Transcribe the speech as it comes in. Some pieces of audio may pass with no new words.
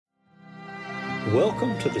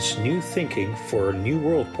Welcome to this New Thinking for a New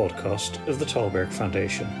World podcast of the Tällberg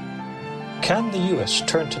Foundation. Can the US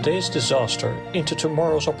turn today's disaster into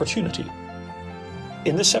tomorrow's opportunity?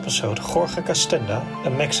 In this episode, Jorge Castañeda, a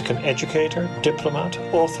Mexican educator, diplomat,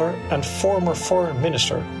 author, and former foreign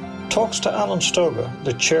minister, talks to Alan Stoga,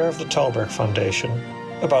 the chair of the Tällberg Foundation,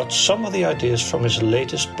 about some of the ideas from his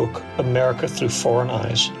latest book, America Through Foreign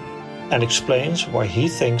Eyes, and explains why he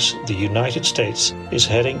thinks the United States is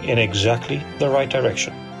heading in exactly the right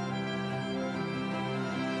direction.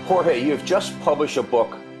 Jorge, you've just published a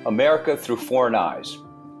book, America Through Foreign Eyes,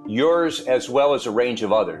 yours as well as a range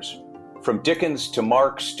of others, from Dickens to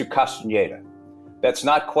Marx to Castañeda. That's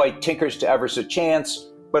not quite Tinkers to Ever's a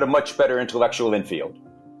Chance, but a much better intellectual infield.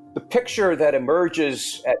 The picture that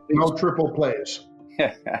emerges at least... No triple plays.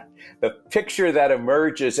 The picture that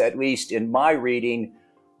emerges, at least in my reading,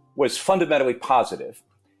 was fundamentally positive,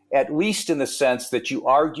 at least in the sense that you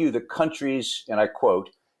argue the country's, and I quote,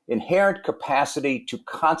 inherent capacity to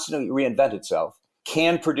constantly reinvent itself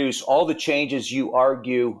can produce all the changes you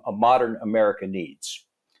argue a modern America needs.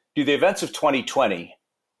 Do the events of 2020,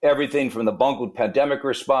 everything from the bungled pandemic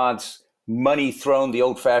response, money thrown the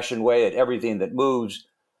old-fashioned way at everything that moves,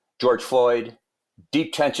 George Floyd,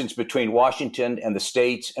 deep tensions between Washington and the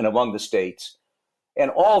states and among the states,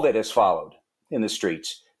 and all that has followed in the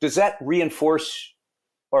streets, does that reinforce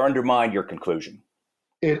or undermine your conclusion?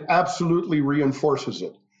 It absolutely reinforces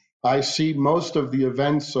it. I see most of the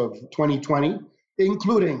events of 2020,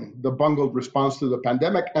 including the bungled response to the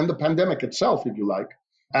pandemic and the pandemic itself, if you like,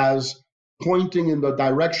 as pointing in the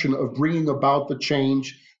direction of bringing about the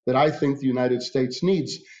change that I think the United States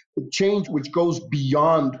needs. The change which goes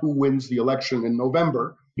beyond who wins the election in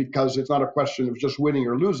November, because it's not a question of just winning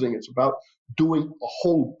or losing. It's about doing a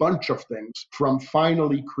whole bunch of things, from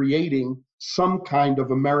finally creating some kind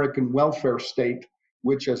of American welfare state,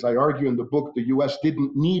 which, as I argue in the book, the US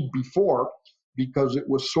didn't need before, because it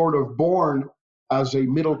was sort of born as a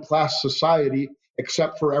middle-class society,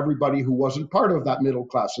 except for everybody who wasn't part of that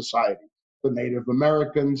middle-class society. The Native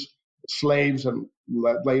Americans, the slaves, and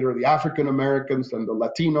later the African Americans, then the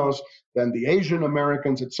Latinos, then the Asian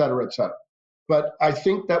Americans, et cetera, et cetera. But I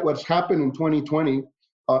think that what's happened in 2020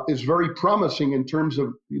 is very promising in terms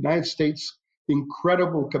of the United States'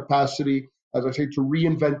 incredible capacity, as I say, to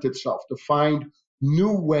reinvent itself, to find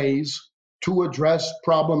new ways to address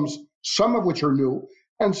problems, some of which are new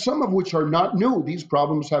and some of which are not new. These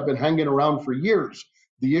problems have been hanging around for years.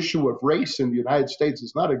 The issue of race in the United States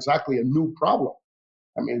is not exactly a new problem.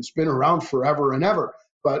 I mean, it's been around forever and ever.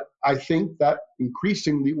 But I think that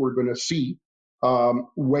increasingly we're going to see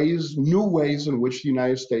new ways in which the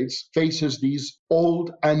United States faces these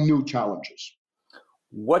old and new challenges.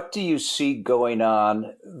 What do you see going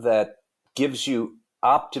on that gives you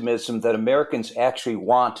optimism that Americans actually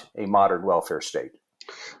want a modern welfare state?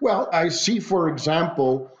 Well, I see, for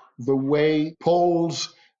example, the way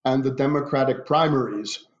polls and the Democratic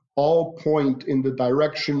primaries all point in the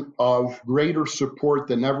direction of greater support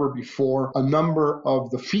than ever before a number of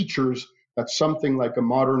the features that something like a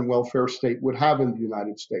modern welfare state would have in the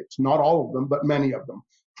United States. Not all of them, but many of them.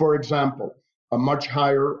 For example, a much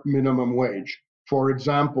higher minimum wage. For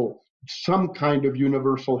example, some kind of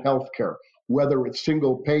universal health care, whether it's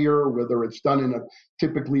single payer, whether it's done in a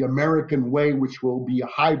typically American way, which will be a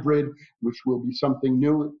hybrid, which will be something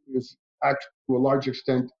new, is to a large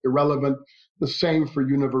extent irrelevant. The same for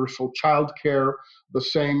universal child care, the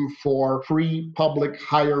same for free public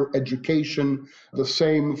higher education, the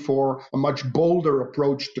same for a much bolder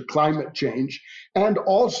approach to climate change, and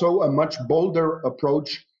also a much bolder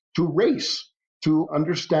approach to race, to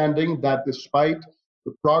understanding that despite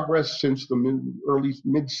the progress since the early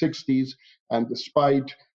mid-60s, and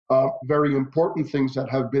despite very important things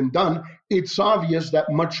that have been done, it's obvious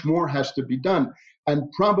that much more has to be done.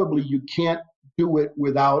 And probably you can't do it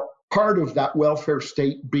without part of that welfare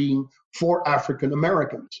state being for African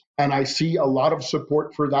Americans. And I see a lot of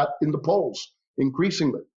support for that in the polls,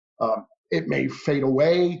 increasingly. It may fade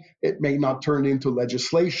away, it may not turn into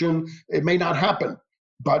legislation, it may not happen,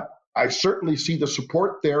 but I certainly see the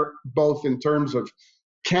support there, both in terms of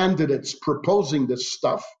candidates proposing this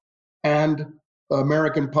stuff and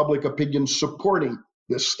American public opinion supporting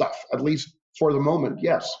this stuff, at least for the moment,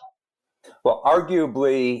 yes. Well,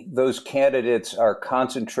 arguably, those candidates are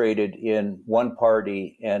concentrated in one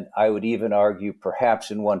party, and I would even argue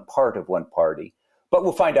perhaps in one part of one party. But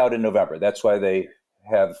we'll find out in November. That's why they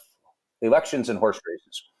have elections and horse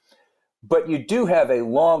races. But you do have a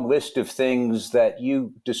long list of things that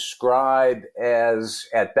you describe as,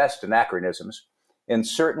 at best, anachronisms, and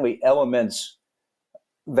certainly elements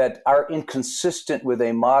that are inconsistent with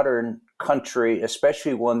a modern country,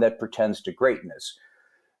 especially one that pretends to greatness.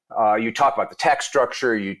 You talk about the tax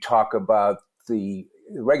structure, you talk about the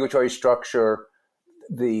regulatory structure,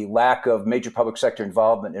 the lack of major public sector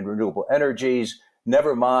involvement in renewable energies,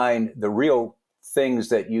 never mind the real things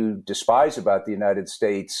that you despise about the United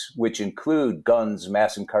States, which include guns,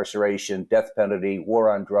 mass incarceration, death penalty,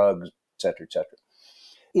 war on drugs, et cetera, et cetera.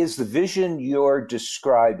 Is the vision you're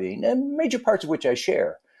describing, and major parts of which I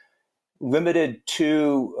share, limited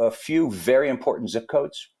to a few very important zip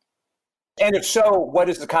codes? And if so, what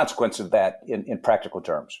is the consequence of that in practical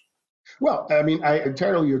terms? Well, I mean, I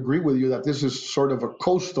entirely agree with you that this is sort of a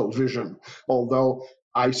coastal vision, although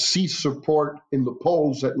I see support in the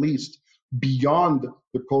polls, at least beyond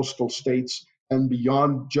the coastal states and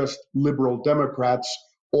beyond just liberal Democrats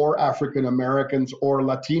or African Americans or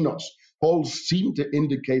Latinos. Polls seem to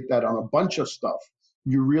indicate that on a bunch of stuff,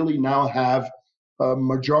 you really now have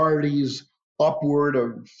majorities upward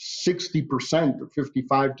of 60%, or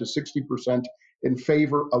 55 to 60% in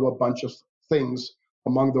favor of a bunch of things,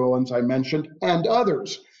 among the ones I mentioned, and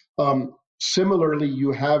others. Similarly,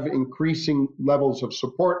 you have increasing levels of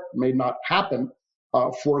support, may not happen,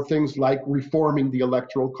 for things like reforming the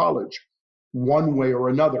Electoral College, one way or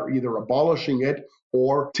another, either abolishing it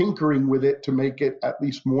or tinkering with it to make it at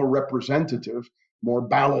least more representative, more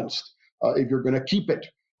balanced, if you're going to keep it.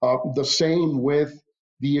 The same with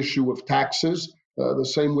the issue of taxes, the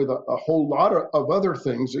same with a whole lot of other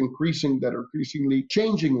things that are increasingly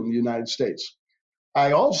changing in the United States.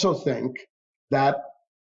 I also think that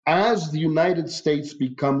as the United States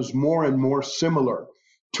becomes more and more similar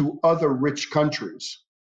to other rich countries,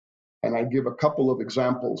 and I give a couple of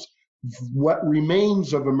examples, what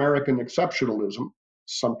remains of American exceptionalism,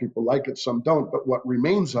 some people like it, some don't, but what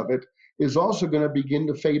remains of it is also going to begin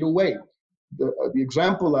to fade away. The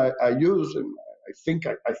example I use, and I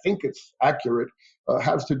think it's accurate,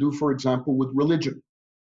 has to do, for example, with religion.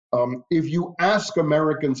 If you ask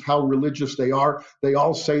Americans how religious they are, they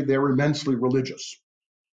all say they're immensely religious.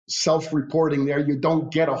 Self-reporting there, you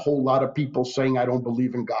don't get a whole lot of people saying, I don't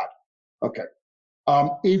believe in God. Okay.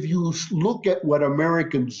 If you look at what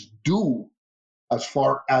Americans do as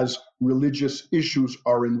far as religious issues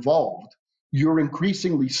are involved, you're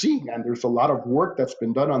increasingly seeing, and there's a lot of work that's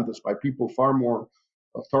been done on this by people far more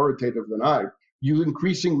authoritative than I, you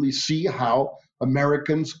increasingly see how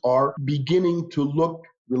Americans are beginning to look,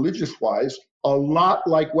 religious-wise, a lot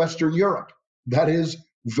like Western Europe. That is,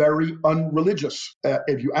 very unreligious.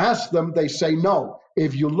 If you ask them, they say no.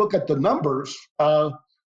 If you look at the numbers,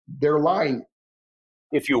 they're lying.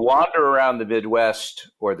 If you wander around the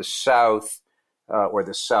Midwest or the South or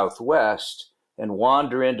the Southwest and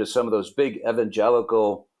wander into some of those big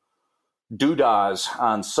evangelical doodahs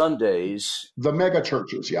on Sundays. The mega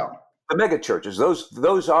churches, yeah. The mega churches,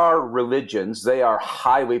 those are religions. They are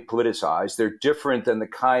highly politicized. They're different than the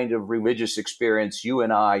kind of religious experience you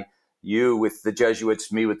and I, you with the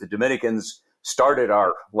Jesuits, me with the Dominicans, started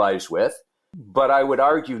our lives with. But I would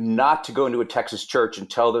argue not to go into a Texas church and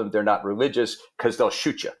tell them they're not religious because they'll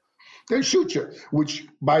shoot you. They shoot you, which,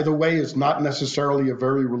 by the way, is not necessarily a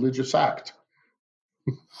very religious act.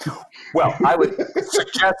 Well, I would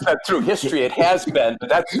suggest that through history it has been, but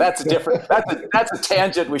that's a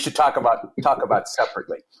tangent we should talk about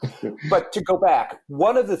separately. But to go back,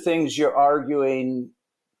 one of the things you're arguing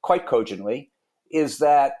quite cogently is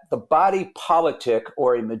that the body politic,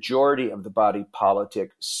 or a majority of the body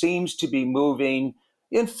politic, seems to be moving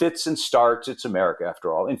in fits and starts. It's America,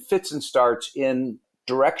 after all, in fits and starts in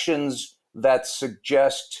directions that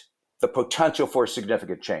suggest the potential for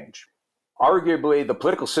significant change. Arguably, the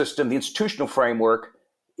political system, the institutional framework,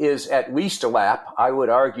 is at least a lap, I would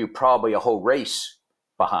argue probably a whole race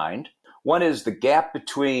behind. One is the gap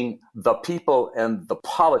between the people and the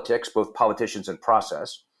politics, both politicians and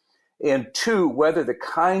process. And two, whether the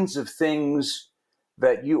kinds of things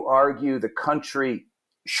that you argue the country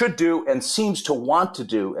should do and seems to want to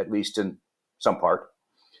do, at least in some part,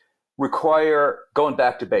 require going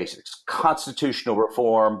back to basics, constitutional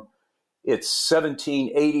reform. It's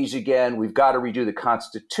 1780s again. We've got to redo the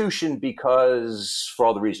Constitution because, for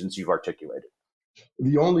all the reasons you've articulated.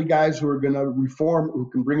 The only guys who are going to reform, who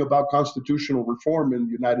can bring about constitutional reform in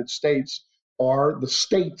the United States, are the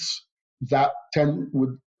states that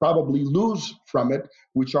would probably lose from it,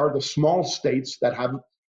 which are the small states that are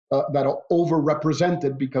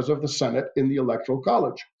overrepresented because of the Senate in the Electoral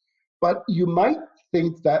College. But you might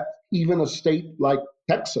think that even a state like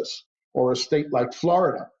Texas or a state like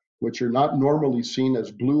Florida, which are not normally seen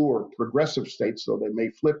as blue or progressive states, though they may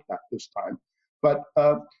flip that this time, but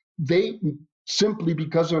they simply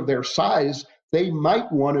because of their size, they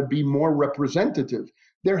might want to be more representative.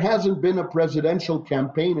 There hasn't been a presidential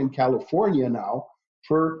campaign in California now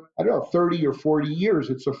for, 30 or 40 years.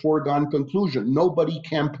 It's a foregone conclusion. Nobody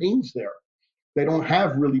campaigns there. They don't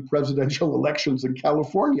have really presidential elections in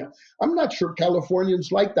California. I'm not sure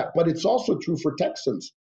Californians like that, but it's also true for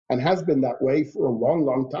Texans and has been that way for a long,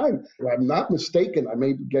 long time. If I'm not mistaken, I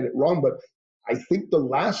may get it wrong, but I think the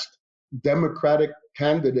last Democratic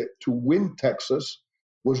candidate to win Texas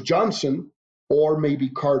was Johnson or maybe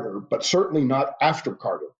Carter, but certainly not after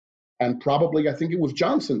Carter. And probably, I think it was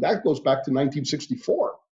Johnson. That goes back to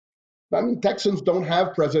 1964. I mean, Texans don't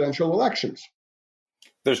have presidential elections.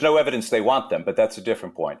 There's no evidence they want them, but that's a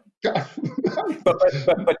different point. but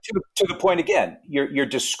to the point again, you're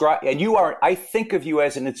describing, and you are. I think of you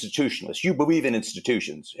as an institutionalist. You believe in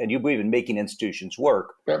institutions, and you believe in making institutions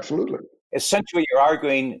work. Absolutely. Essentially, you're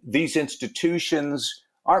arguing these institutions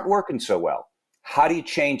aren't working so well. How do you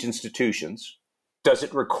change institutions? Does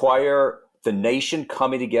it require the nation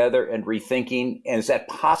coming together and rethinking? And is that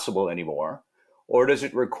possible anymore? Or does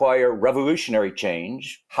it require revolutionary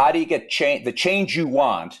change? How do you get the change you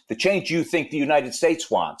want, the change you think the United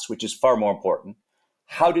States wants, which is far more important?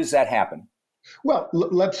 How does that happen? Well,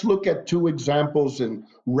 let's look at two examples in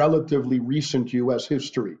relatively recent U.S.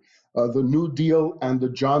 history, the New Deal and the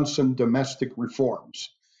Johnson domestic reforms.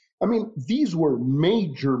 I mean, these were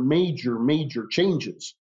major, major, major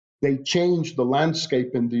changes. They changed the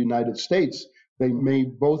landscape in the United States. They may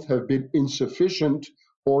both have been insufficient,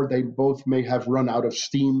 or they both may have run out of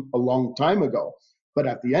steam a long time ago. But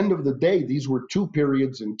at the end of the day, these were two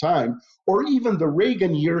periods in time, or even the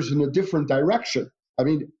Reagan years in a different direction. I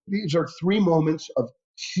mean, these are three moments of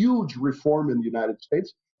huge reform in the United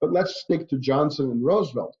States. But let's stick to Johnson and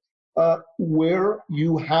Roosevelt, where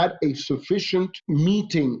you had a sufficient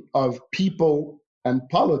meeting of people and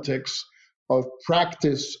politics, of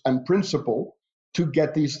practice and principle to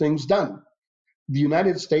get these things done. The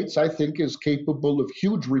United States, I think, is capable of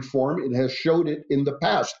huge reform. It has showed it in the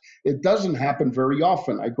past. It doesn't happen very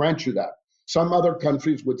often, I grant you that. Some other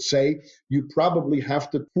countries would say you probably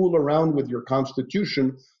have to fool around with your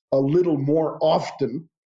constitution a little more often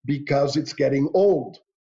because it's getting old.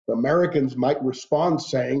 The Americans might respond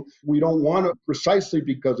saying, we don't want to, precisely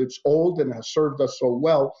because it's old and has served us so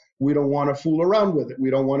well, we don't want to fool around with it. We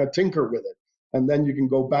don't want to tinker with it. And then you can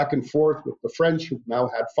go back and forth with the French, who've now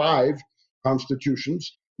had 5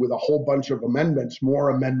 constitutions with a whole bunch of amendments, more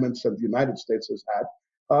amendments than the United States has had.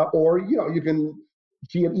 Or, you can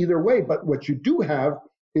see it either way. But what you do have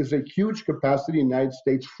is a huge capacity in the United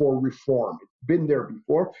States for reform. It's been there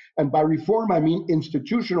before. And by reform, I mean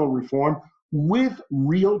institutional reform with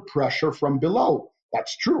real pressure from below.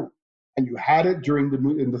 That's true. And you had it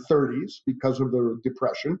in the 30s because of the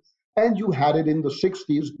Depression. And you had it in the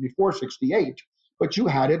 60s before 68, but you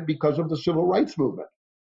had it because of the civil rights movement.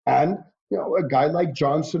 And, a guy like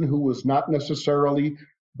Johnson, who was not necessarily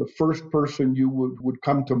the first person you would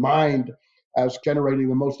come to mind as generating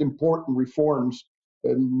the most important reforms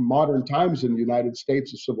in modern times in the United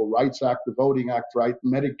States, the Civil Rights Act, the Voting Act, right,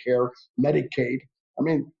 Medicare, Medicaid. I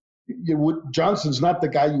mean, Johnson's not the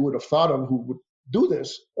guy you would have thought of who would do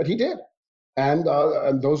this, but he did. And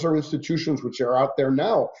those are institutions which are out there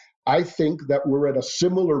now. I think that we're at a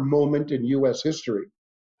similar moment in U.S. history.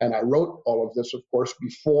 And I wrote all of this, of course,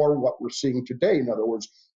 before what we're seeing today. In other words,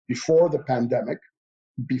 before the pandemic,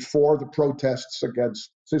 before the protests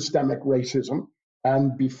against systemic racism,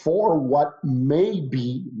 and before what may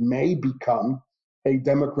become a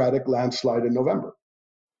Democratic landslide in November.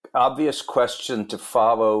 Obvious question to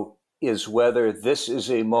follow is whether this is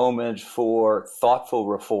a moment for thoughtful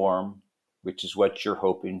reform, which is what you're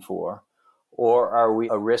hoping for, or are we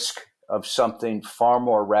at risk of something far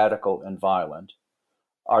more radical and violent?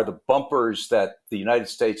 Are the bumpers that the United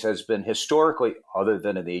States has been historically, other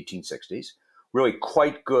than in the 1860s, really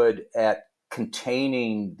quite good at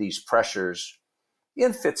containing these pressures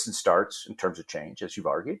in fits and starts in terms of change, as you've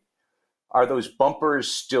argued? Are those bumpers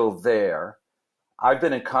still there? I've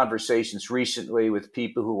been in conversations recently with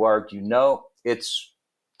people who argue, no, it's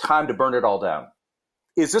time to burn it all down.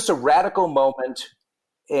 Is this a radical moment,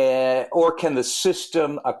 or can the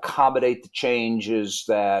system accommodate the changes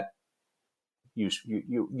that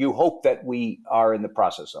you hope that we are in the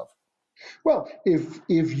process of? Well,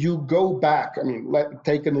 if you go back, I mean,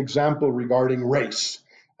 take an example regarding race,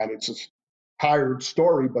 and it's a tired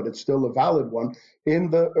story, but it's still a valid one. In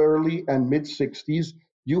the early and mid 60s,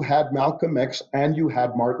 you had Malcolm X and you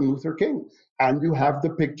had Martin Luther King. And you have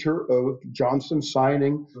the picture of Johnson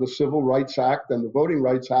signing the Civil Rights Act and the Voting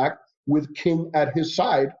Rights Act with King at his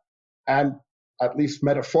side, and at least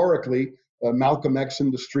metaphorically, Malcolm X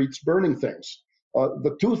in the streets burning things.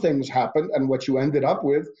 The two things happened, and what you ended up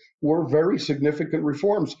with were very significant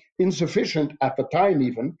reforms, insufficient at the time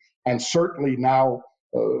even, and certainly now,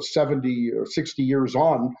 70 or 60 years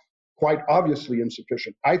on, quite obviously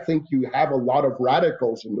insufficient. I think you have a lot of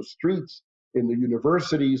radicals in the streets, in the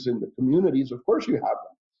universities, in the communities. Of course you have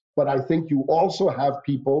them. But I think you also have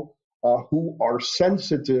people who are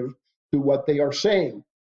sensitive to what they are saying.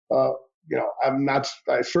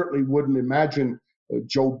 I certainly wouldn't imagine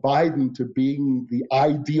Joe Biden to being the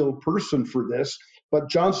ideal person for this, but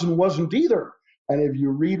Johnson wasn't either. And if you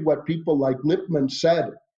read what people like Lippmann said,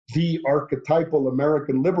 the archetypal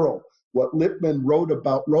American liberal, what Lippmann wrote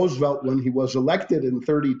about Roosevelt when he was elected in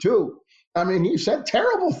 32, I mean, he said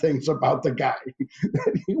terrible things about the guy,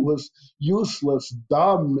 that he was useless,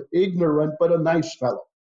 dumb, ignorant, but a nice fellow.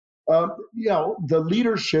 The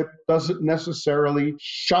leadership doesn't necessarily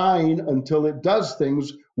shine until it does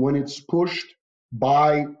things when it's pushed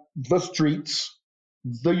by the streets,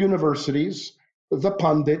 the universities, the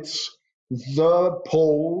pundits, the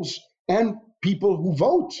polls, and people who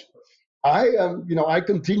vote. I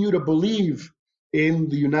continue to believe in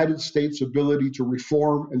the United States' ability to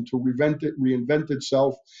reform and to reinvent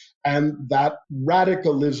itself, and that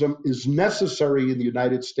radicalism is necessary in the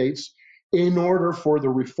United States in order for the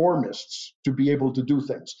reformists to be able to do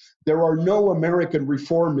things. There are no American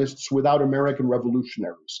reformists without American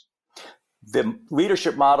revolutionaries. The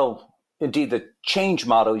leadership model, indeed the change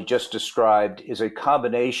model you just described, is a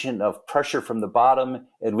combination of pressure from the bottom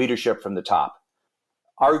and leadership from the top.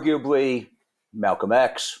 Arguably, Malcolm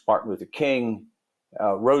X, Martin Luther King,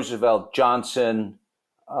 Roosevelt, Johnson,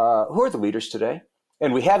 who are the leaders today?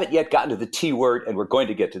 And we haven't yet gotten to the T word, and we're going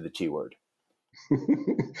to get to the T word.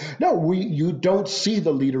 No, you don't see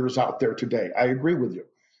the leaders out there today. I agree with you.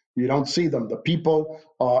 You don't see them. The people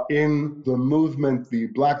in the movement, the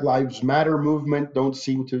Black Lives Matter movement, don't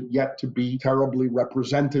seem to yet to be terribly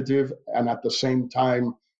representative and at the same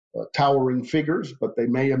time towering figures, but they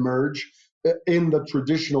may emerge. In the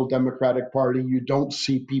traditional Democratic Party, you don't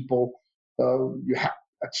see people.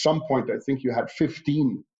 At some point, I think you had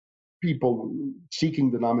 15 people seeking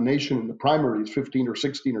the nomination in the primaries, 15 or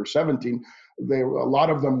 16 or 17. A lot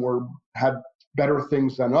of them had better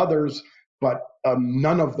things than others, but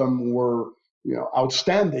none of them were,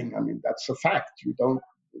 outstanding. I mean, that's a fact.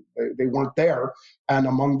 They weren't there. And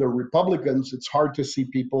among the Republicans, it's hard to see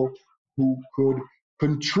people who could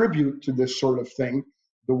contribute to this sort of thing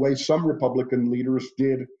the way some Republican leaders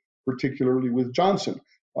did, particularly with Johnson.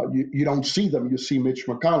 You don't see them. You see Mitch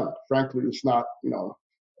McConnell. Frankly, it's not,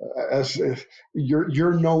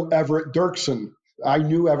 you're no Everett Dirksen. I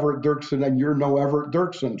knew Everett Dirksen, and you're no Everett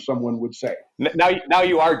Dirksen, someone would say. Now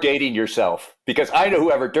you are dating yourself, because I know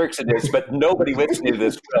who Everett Dirksen is, but nobody listening to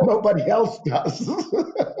this will. Nobody else does.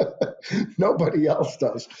 Nobody else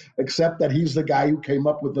does, except that he's the guy who came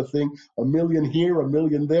up with the thing, $1 million here, $1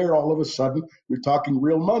 million there. All of a sudden, you're talking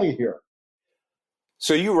real money here.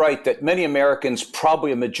 So you write that many Americans,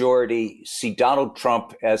 probably a majority, see Donald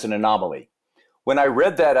Trump as an anomaly. When I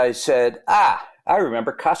read that, I said, I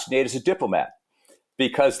remember Castañeda as a diplomat.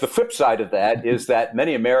 Because the flip side of that is that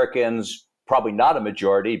many Americans, probably not a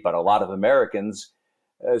majority, but a lot of Americans,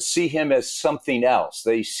 see him as something else.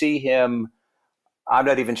 They see him, I'm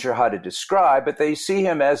not even sure how to describe, but they see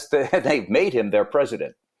him as they've made him their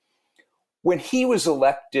president. When he was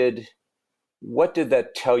elected, what did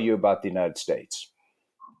that tell you about the United States?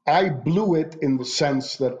 I blew it in the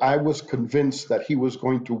sense that I was convinced that he was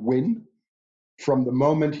going to win from the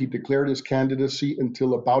moment he declared his candidacy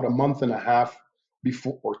until about a month and a half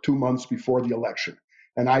before, or 2 months before the election.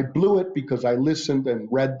 And I blew it because I listened and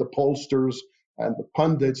read the pollsters and the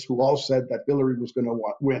pundits who all said that Hillary was going to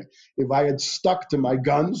win. If I had stuck to my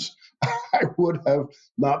guns, I would have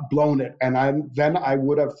not blown it. And then I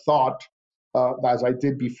would have thought, as I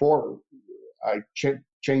did before, I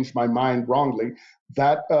changed my mind wrongly,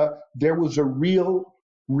 that there was a real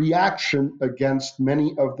reaction against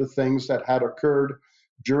many of the things that had occurred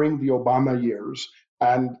during the Obama years,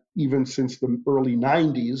 and even since the early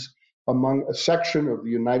 90s, among a section of the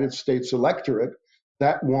United States electorate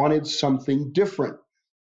that wanted something different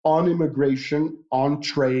on immigration, on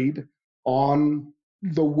trade, on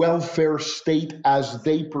the welfare state as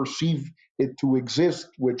they perceive it to exist,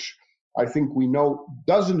 which I think we know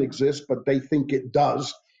doesn't exist, but they think it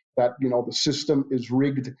does, that the system is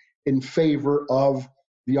rigged in favor of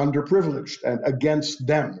the underprivileged and against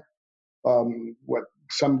them. What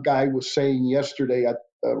some guy was saying yesterday at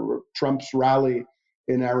Trump's rally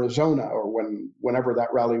in Arizona, or whenever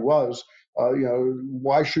that rally was,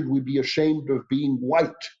 why should we be ashamed of being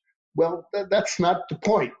white? Well, that's not the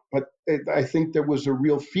point, but I think there was a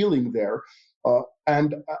real feeling there.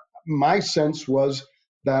 And my sense was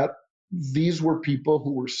that these were people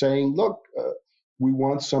who were saying, look, we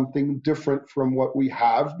want something different from what we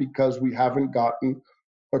have because we haven't gotten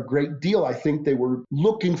a great deal. I think they were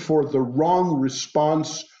looking for the wrong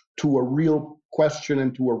response to a real question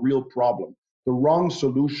and to a real problem, the wrong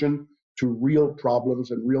solution to real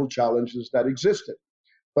problems and real challenges that existed.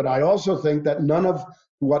 But I also think that none of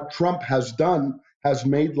what Trump has done has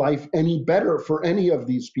made life any better for any of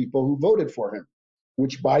these people who voted for him,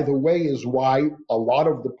 which, by the way, is why a lot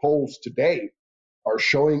of the polls today are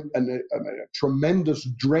showing a tremendous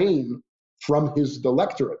drain from his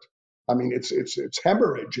electorate. I mean, it's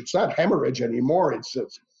hemorrhage. It's not hemorrhage anymore.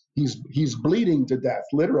 He's bleeding to death,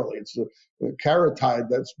 literally. It's a carotid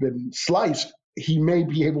that's been sliced. He may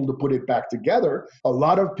be able to put it back together. A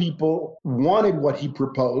lot of people wanted what he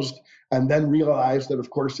proposed and then realized that, of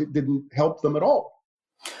course, it didn't help them at all.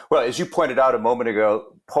 Well, as you pointed out a moment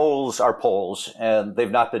ago, polls are polls, and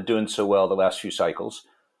they've not been doing so well the last few cycles.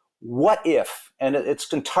 What if, and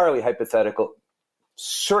it's entirely hypothetical,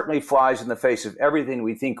 certainly flies in the face of everything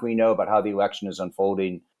we think we know about how the election is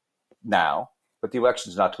unfolding now, but the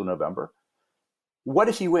election is not till November. What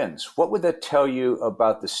if he wins? What would that tell you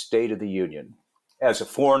about the state of the union as a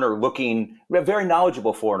foreigner looking, a very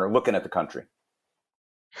knowledgeable foreigner looking at the country?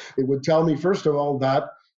 It would tell me, first of all, that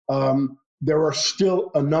there are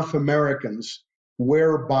still enough Americans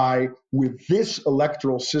whereby with this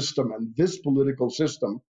electoral system and this political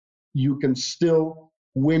system, you can still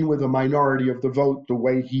win with a minority of the vote the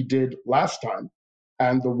way he did last time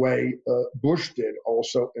and the way Bush did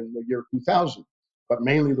also in the year 2000, but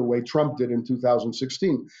mainly the way Trump did in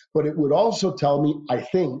 2016. But it would also tell me, I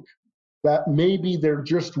think, that maybe there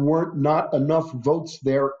just weren't not enough votes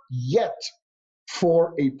there yet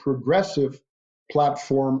for a progressive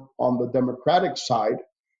platform on the Democratic side.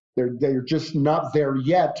 They're just not there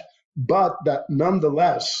yet, but that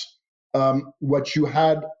nonetheless, what you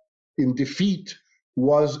had in defeat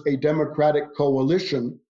was a Democratic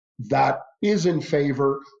coalition that is in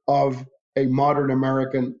favor of a modern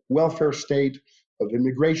American welfare state, of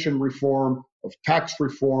immigration reform, of tax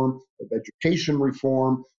reform, of education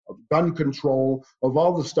reform, of gun control, of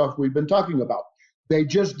all the stuff we've been talking about. They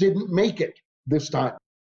just didn't make it this time.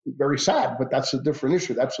 Very sad, but that's a different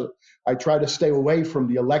issue. I try to stay away from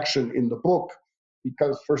the election in the book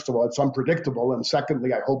because, first of all, it's unpredictable, and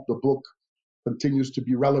secondly, I hope the book continues to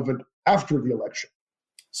be relevant after the election.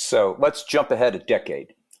 So let's jump ahead a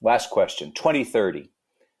decade. Last question, 2030.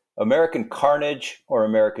 American carnage or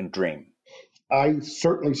American dream? I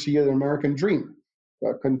certainly see an American dream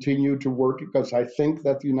continue to work because I think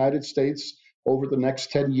that the United States over the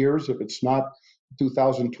next 10 years, if it's not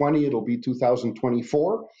 2020, it'll be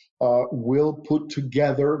 2024, will put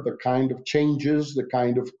together the kind of changes, the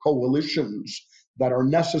kind of coalitions that are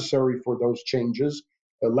necessary for those changes,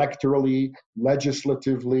 electorally,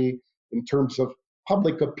 legislatively, in terms of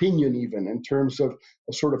public opinion, even in terms of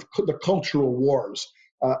sort of the cultural wars.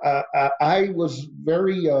 I was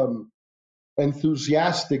very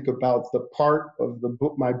enthusiastic about the part of the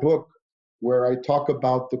book, my book, where I talk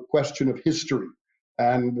about the question of history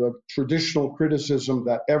and the traditional criticism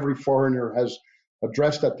that every foreigner has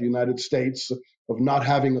addressed at the United States of not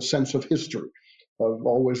having a sense of history, of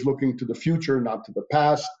always looking to the future, not to the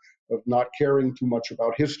past, of not caring too much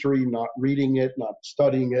about history, not reading it, not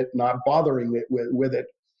studying it, not bothering it with it,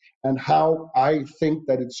 and how I think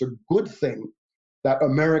that it's a good thing that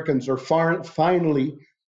Americans are finally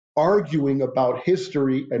arguing about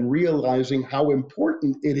history and realizing how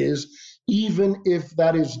important it is, even if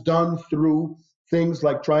that is done through things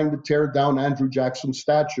like trying to tear down Andrew Jackson's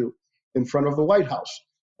statue in front of the White House.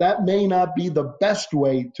 That may not be the best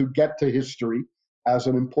way to get to history as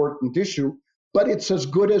an important issue, but it's as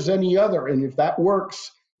good as any other. And if that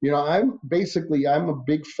works, I'm a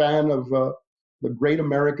big fan of the great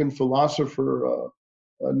American philosopher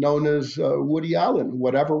known as Woody Allen.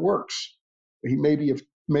 Whatever works. He maybe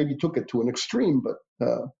took it to an extreme,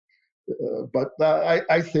 but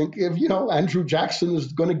I think if Andrew Jackson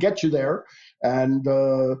is going to get you there, and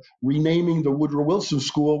renaming the Woodrow Wilson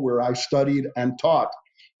School where I studied and taught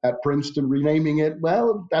at Princeton, renaming it,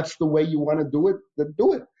 well, that's the way you want to do it. Then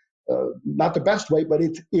do it. Not the best way, but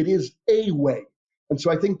it is a way. And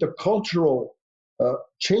so I think the cultural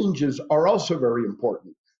changes are also very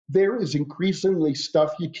important. There is increasingly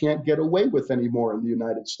stuff you can't get away with anymore in the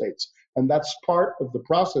United States. And that's part of the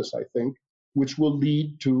process, I think, which will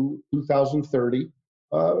lead to 2030,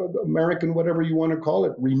 American, whatever you want to call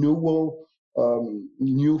it, renewal,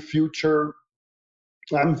 new future.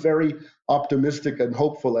 I'm very optimistic and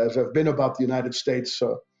hopeful, as I've been about the United States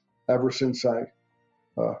ever since I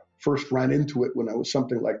first ran into it when I was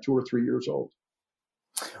something like 2 or 3 years old.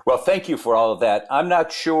 Well, thank you for all of that. I'm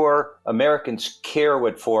not sure Americans care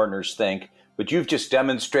what foreigners think, but you've just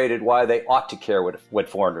demonstrated why they ought to care what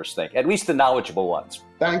foreigners think, at least the knowledgeable ones.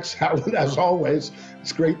 Thanks, Alan, as always.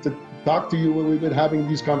 It's great to talk to you when we've been having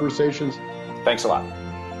these conversations. Thanks a lot.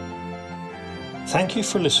 Thank you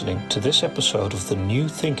for listening to this episode of the New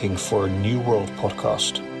Thinking for a New World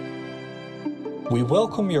podcast. We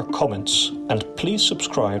welcome your comments, and please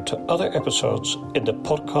subscribe to other episodes in the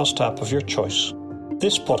podcast app of your choice.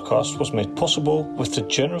 This podcast was made possible with the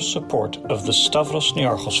generous support of the Stavros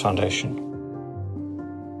Niarchos Foundation.